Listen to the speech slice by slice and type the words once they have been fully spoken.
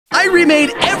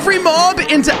remade every mob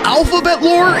into alphabet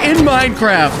lore in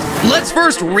Minecraft. Let's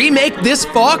first remake this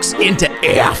fox into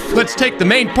F. Let's take the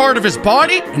main part of his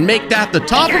body and make that the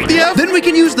top of the F. Then we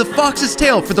can use the fox's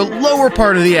tail for the lower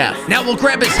part of the F. Now we'll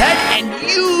grab his head and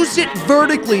use it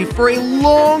vertically for a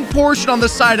long portion on the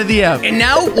side of the F. And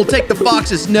now we'll take the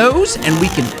fox's nose and we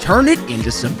can turn it into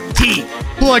some teeth.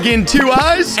 Plug in 2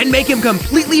 eyes and make him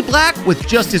completely black with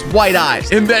just his white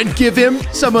eyes. And then give him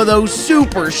some of those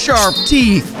super sharp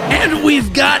teeth. And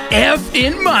we've got F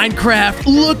in Minecraft,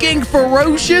 looking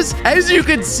ferocious. As you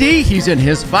can see, he's in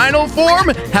his final form,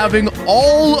 having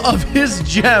all of his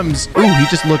gems. Ooh, he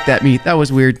just looked at me. That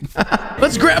was weird.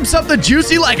 Let's grab something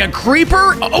juicy like a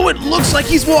creeper. Oh, it looks like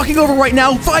he's walking over right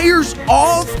now. Fires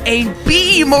off a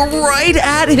beam right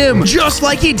at him, just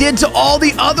like he did to all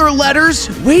the other letters.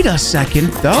 Wait a second,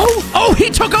 though. Oh, he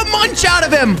took a munch out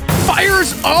of him.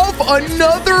 Fires off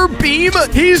another beam.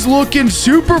 He's looking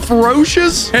super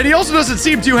ferocious, and he also doesn't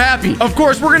seem too happy. Of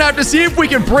course, we're gonna have to see if we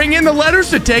can bring in the letters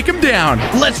to take him down.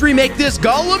 Let's remake this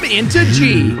golem into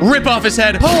G. Rip off his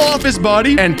head, pull off his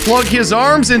body, and plug his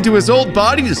arms into his old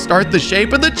body to start the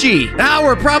shape of the G. Now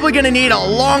we're probably gonna need a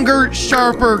longer,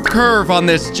 sharper curve on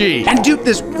this G. And dupe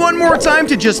this one more time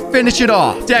to just finish it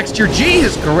off. Texture G,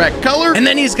 his correct color, and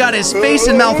then he's got his face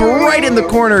and mouth right in the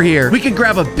corner here. We can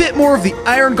grab a bit more of the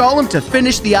iron golem to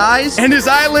finish the eyes, and his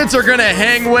eyelids are gonna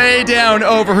hang way down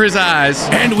over his eyes.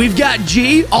 And we've got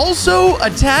G also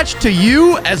attached to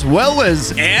U as well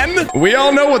as N. We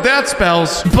all know what that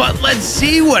spells. But let's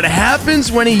see what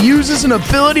happens when he uses an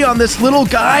ability on this little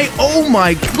guy. Oh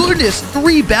my goodness,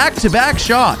 3 back-to-back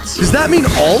shots. Does that mean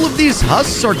all of these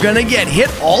husks are gonna get hit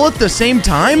all at the same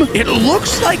time? It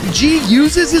looks like G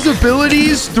uses his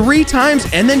abilities 3 times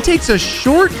and then takes a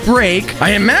short break.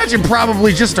 I imagine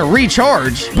probably just a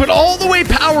recharge. But all the way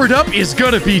powered up is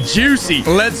gonna be juicy.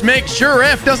 Let's make sure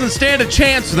F doesn't stand a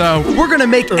chance, though. We're gonna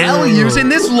make L using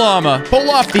this llama. Pull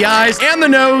off the eyes and the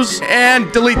nose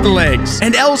and delete the legs.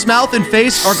 And L's mouth and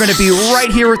face are gonna be right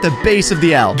here at the base of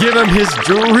the L. Give him his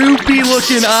droopy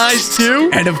looking eyes too.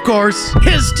 And of course,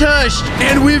 his tush.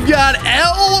 And we've got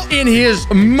L in his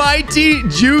mighty,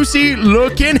 juicy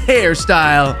looking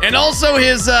hairstyle. And also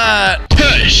his,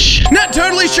 tush. Not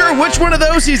totally sure which one of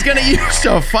those he's gonna use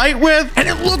to fight with. And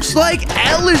it looks like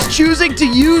L is choosing to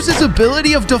use his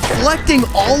ability of deflecting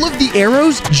all of the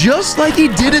arrows just like he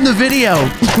did in the video.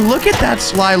 Look at that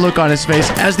sly look on his face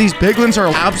as these piglins are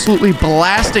absolutely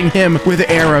blasting him with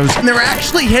arrows. And they're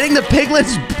actually hitting the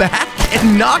piglins back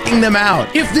and knocking them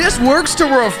out. If this works to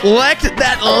reflect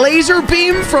that laser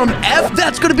beam from F,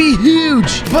 that's gonna be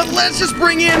huge. But let's just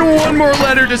bring in one more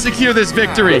letter to secure this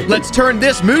victory. Let's turn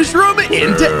this mushroom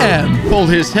into M. Pull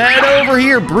his head over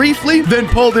here briefly, then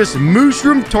pull this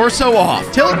mushroom torso off.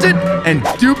 Tilt it and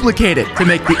duplicate it to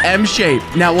make the M shape.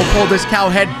 Now we'll pull this cow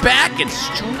head back and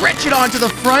stretch it onto the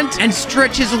front and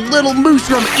stretch his little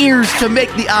mushroom ears to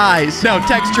make the eyes. Now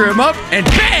texture him up and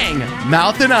bang!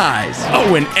 Mouth and eyes.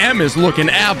 Oh, and M is looking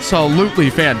absolutely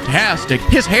fantastic.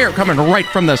 His hair coming right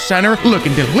from the center,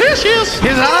 looking delicious.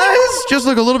 His eyes just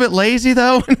look a little bit lazy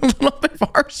though, and a little bit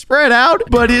far spread out.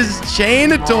 But his chain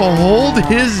to hold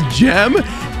his gem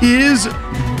is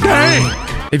dank.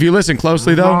 If you listen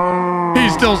closely though, he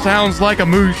still sounds like a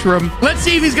mushroom. Let's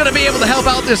see if he's gonna be able to help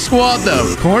out this squad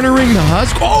though. Cornering the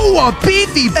husk. Oh, a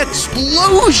beefy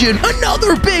explosion.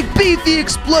 Another big beefy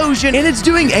explosion. And it's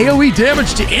doing AoE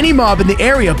damage to any mob in the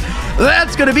area.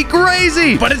 That's gonna be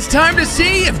crazy. But it's time to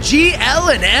see if G, L,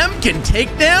 and M can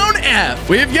take down F.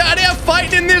 We've got F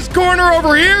fighting in this corner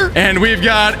over here. And we've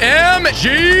got M,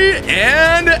 G,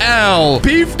 and L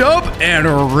beefed up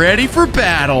and ready for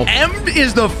battle. M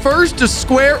is the first to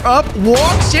square up,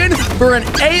 walks in for an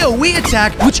AoE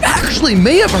attack, which actually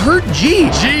may have hurt G.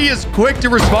 G is quick to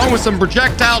respond with some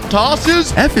projectile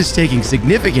tosses. F is taking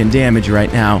significant damage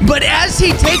right now. But as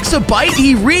he takes a bite,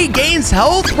 he regains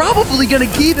health, probably gonna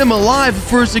keep him alive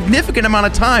for a significant amount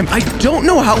of time. I don't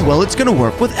know how well it's gonna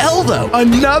work with L though.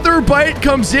 Another bite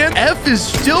comes in. F is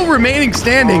still remaining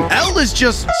standing. L is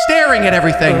just staring at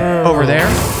everything over there.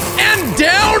 And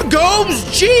down goes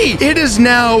G. It is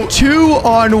now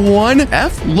 2-on-1.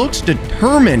 F looks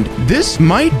determined. This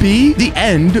might be the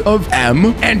end of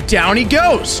M. And down he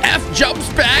goes. F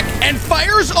jumps back and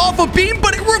fires off a beam,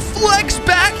 but it reflects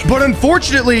back. But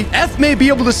unfortunately, F may be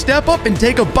able to step up and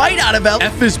take a bite out of L.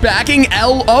 F is backing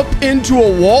L up into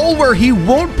a wall where he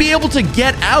won't be able to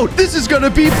get out. This is gonna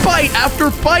be bite after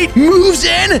bite. Moves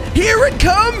in. Here it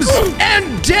comes.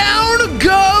 And down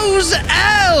goes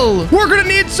L. We're gonna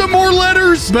need some more more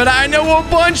letters, but I know a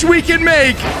bunch we can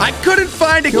make. I couldn't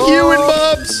find a Q in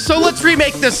mobs, so let's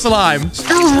remake this slime.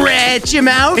 Stretch him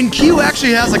out, and Q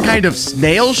actually has a kind of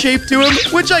snail shape to him,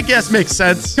 which I guess makes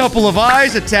sense. Couple of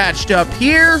eyes attached up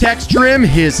here. Texture him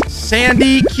his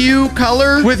sandy Q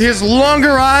color with his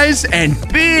longer eyes and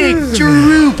big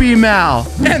droopy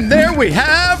mouth. And there we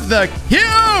have the Q.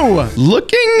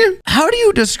 Looking, how do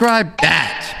you describe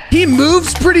that? He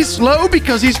moves pretty slow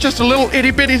because he's just a little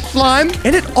itty-bitty slime.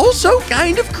 And it also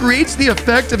kind of creates the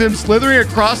effect of him slithering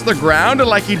across the ground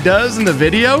like he does in the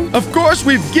video. Of course,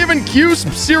 we've given Q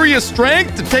some serious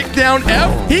strength to take down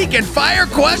F. He can fire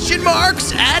question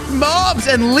marks at mobs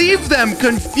and leave them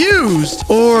confused.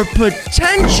 Or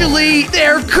potentially,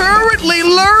 they're currently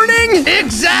learning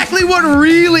exactly what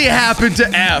really happened to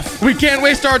F. We can't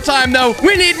waste our time, though.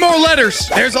 We need more letters.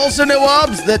 There's also no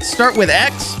mobs that start with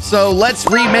X, so let's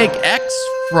remake X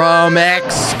from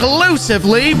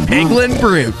exclusively Piglin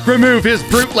Brute. Remove his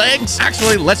brute legs.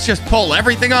 Actually, let's just pull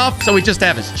everything off so we just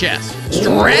have his chest.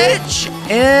 Stretch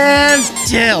and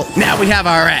tilt. Now we have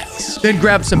our X. Then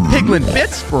grab some Piglin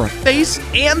bits for a face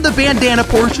and the bandana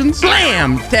portions.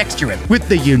 Slam! Texture him with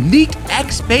the unique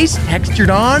X face textured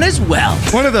on as well.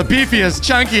 One of the beefiest,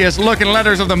 chunkiest looking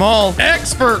letters of them all.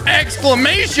 X for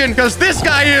exclamation, because this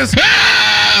guy is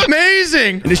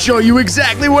amazing. And to show you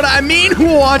exactly what I mean,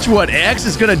 watch what X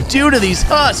is gonna do to these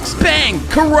husks. Bang,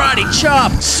 karate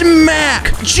chop, smack,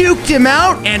 juked him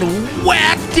out and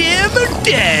whacked him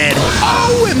dead.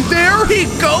 Oh, and there he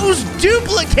goes,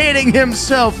 duplicating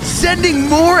himself, sending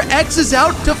more X's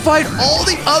out to fight all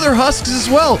the other husks as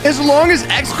well. As long as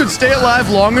X could stay alive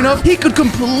long enough, he could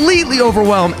completely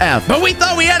overwhelm F. But we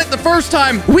thought we had it the first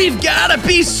time. We've gotta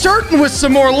be certain with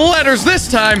some more letters this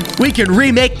time. We can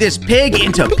remake this pig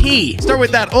into P. Start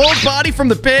with that old body from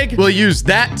the pig. We'll use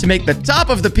that to make the top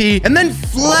of the P, and then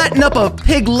flatten up a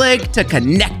pig leg to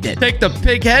connect it. Take the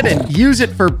pig head and use it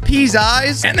for P's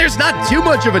eyes, and there's not too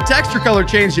much of a texture color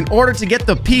change in order to get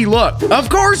the P look. Of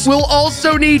course, we'll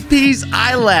also need P's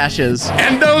eyelashes,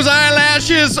 and those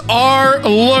eyelashes are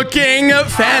looking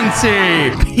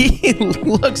fancy. P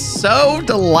looks so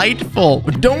delightful,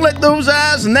 but don't let those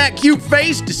eyes and that cute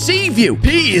face deceive you.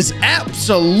 P is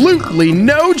absolutely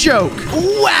no joke.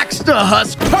 Wax the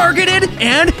husk, targeted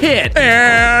and hit,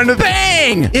 and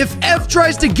bang! If F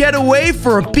tries to get away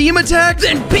for a beam attack,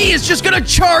 then P is just gonna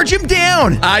charge him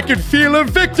down. I could feel a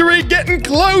victory getting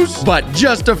close, but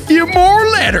just a few more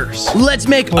letters. Let's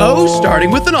make O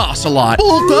starting with an ocelot.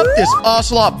 Bulk up this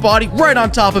ocelot body right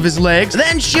on top of his legs,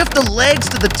 then shift the legs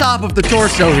to the top of the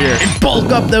torso here, and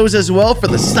bulk up those as well for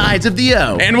the sides of the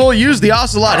O. And we'll use the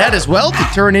ocelot head as well to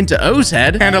turn into O's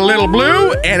head, and a little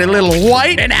blue, and a little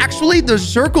white, and actually the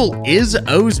circle is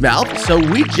O's mouth, so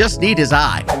we just need his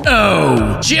eye.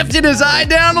 Oh, shifted his eye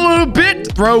down a little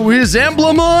bit, throw his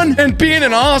emblem on, and being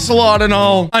an ocelot and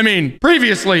all. I mean,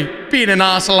 previously being an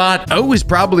ocelot, O is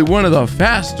probably one of the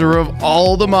faster of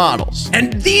all the models.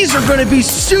 And these are going to be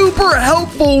super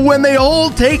helpful when they all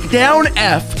take down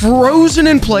F. Frozen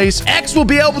in place, X will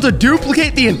be able to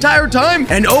duplicate the entire time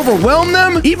and overwhelm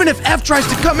them. Even if F tries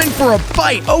to come in for a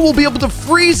bite, O will be able to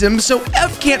freeze him so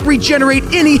F can't regenerate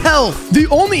any health. The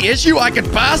only issue I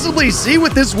could possibly see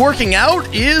with this working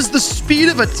out is the speed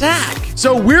of attack.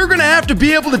 So we're gonna have to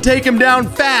be able to take him down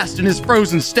fast in his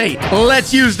frozen state.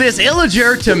 Let's use this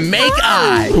illager to make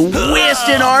eye. Twist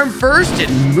an arm first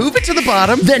and move it to the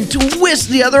bottom, then twist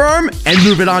the other arm and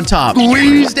move it on top.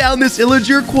 Squeeze down this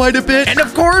illager quite a bit. And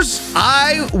of course,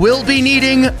 I will be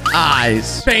needing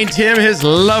eyes. Paint him his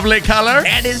lovely color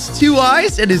and his two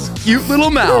eyes and his cute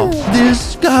little mouth.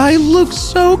 This guy looks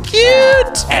so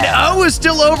cute. And O is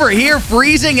still over here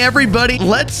freezing everybody.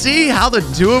 Let's see how the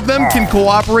two of them can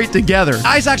cooperate together.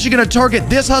 Eye's actually going to target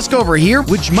this husk over here,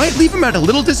 which might leave him at a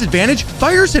little disadvantage.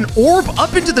 Fires an orb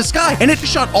up into the sky, and it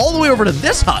shot all the way over to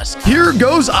this husk. Here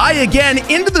goes Eye again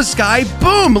into the sky.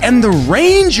 Boom! And the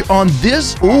range on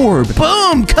this orb.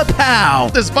 Boom!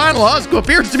 Kapow! This final husk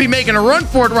appears to be making a run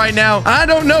for it right now. I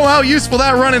don't know how useful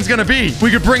that running's going to be.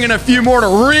 We could bring in a few more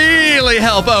to really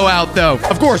help O out, though.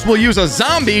 Of course, we'll use a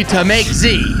zombie to make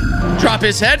Z. Drop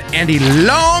his head and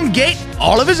elongate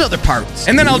all of his other parts.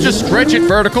 And then I'll just stretch it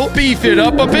vertical, beef it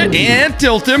up a bit, and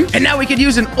tilt him. And now we can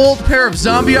use an old pair of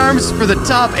zombie arms for the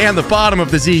top and the bottom of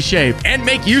the Z shape. And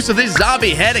make use of this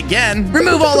zombie head again.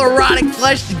 Remove all the rotting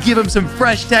flesh to give him some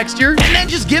fresh texture. And then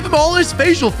just give him all his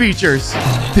facial features.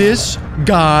 This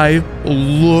guy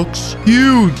looks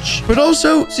huge. But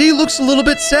also, see, he looks a little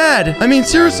bit sad. I mean,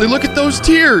 seriously, look at those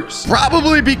tears.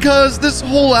 Probably because this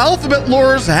whole alphabet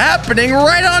lore is happening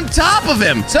right on top of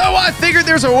him. So I figured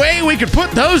there's a way we could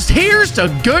put those tears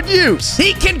to good use.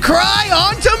 He can cry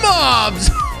onto mobs.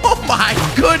 Oh my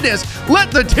goodness.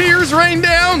 Let the tears rain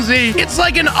down, Z. It's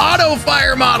like an auto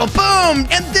fire model. Boom.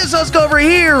 And this husk over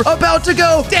here about to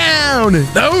go down.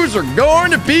 Those are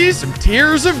going to be some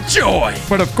tears of joy.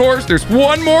 But of course, there's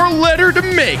one more letter to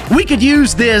make. We could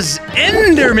use this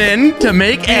Enderman to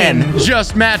make N.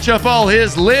 Just match up all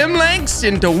his limb lengths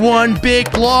into one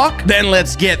big block. Then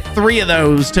let's get 3 of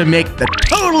those to make the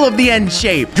total of the N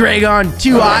shape. Drag on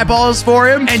 2 eyeballs for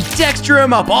him and texture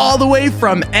him up all the way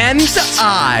from N to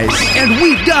eyes. And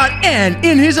we've got N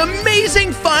in his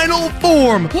amazing final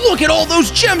form. Look at all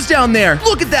those gems down there.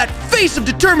 Look at that face of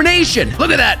determination.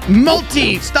 Look at that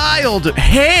multi-styled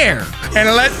hair.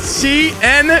 And let's see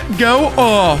N go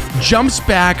off. Jumps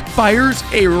back, fires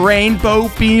a rainbow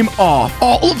beam off.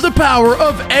 All of the power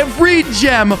of every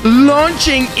gem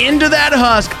launching into that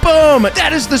husk. Boom!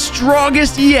 That is the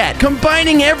strongest yet.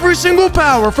 Combining every single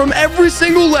power from every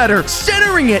single letter,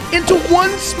 centering it into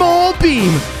one small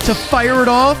beam to fire it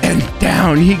off, and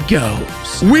down he goes.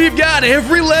 We've got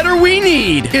every letter we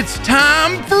need. It's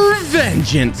time for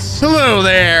vengeance. Hello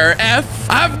there, F.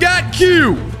 I've got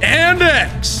Q and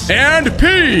X and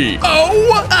P,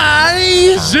 O,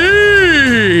 I,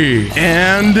 Z,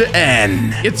 and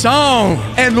N. It's on.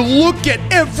 And look at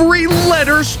every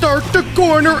letter start to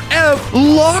corner F.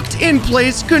 Locked in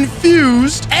place,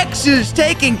 confused. X is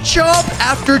taking chop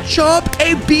after chop.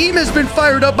 A beam has been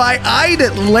fired up by I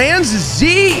that lands.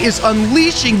 Z is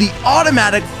unleashing the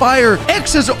automatic fire.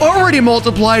 X has already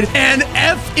multiplied, and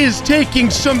F is taking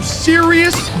some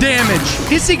serious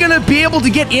damage. Is he gonna be able to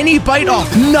get any bite off?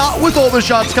 Not with all the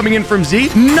shots coming in from Z.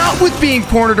 Not with being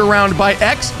cornered around by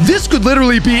X. This could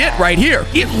literally be it right here.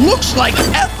 It looks like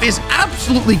F is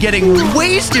absolutely getting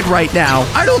wasted right now.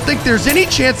 I don't think there's any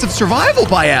chance of survival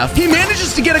by F. He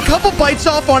manages to get a couple bites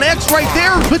off on X right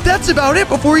there, but that's about it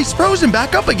before he's frozen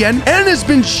back up again. N has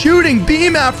been shooting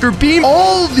beam after beam,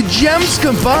 all the gems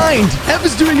combined. F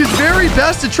is doing his very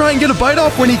best to try and get a bite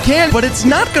off when he can, but it's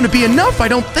not going to be enough, I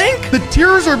don't think. The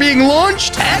tears are being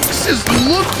launched. X is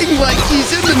looking like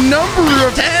he's in the number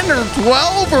of 10 or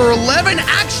 12 or 11.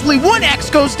 Actually, one X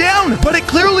goes down, but it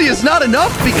clearly is not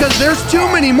enough because there's too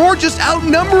many more just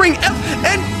outnumbering F,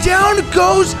 and down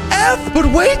goes F.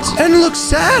 But wait, N looks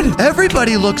sad.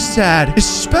 Everybody looks sad,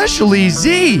 especially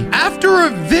Z. After a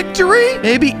victory,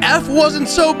 maybe F wasn't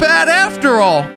so bad after all.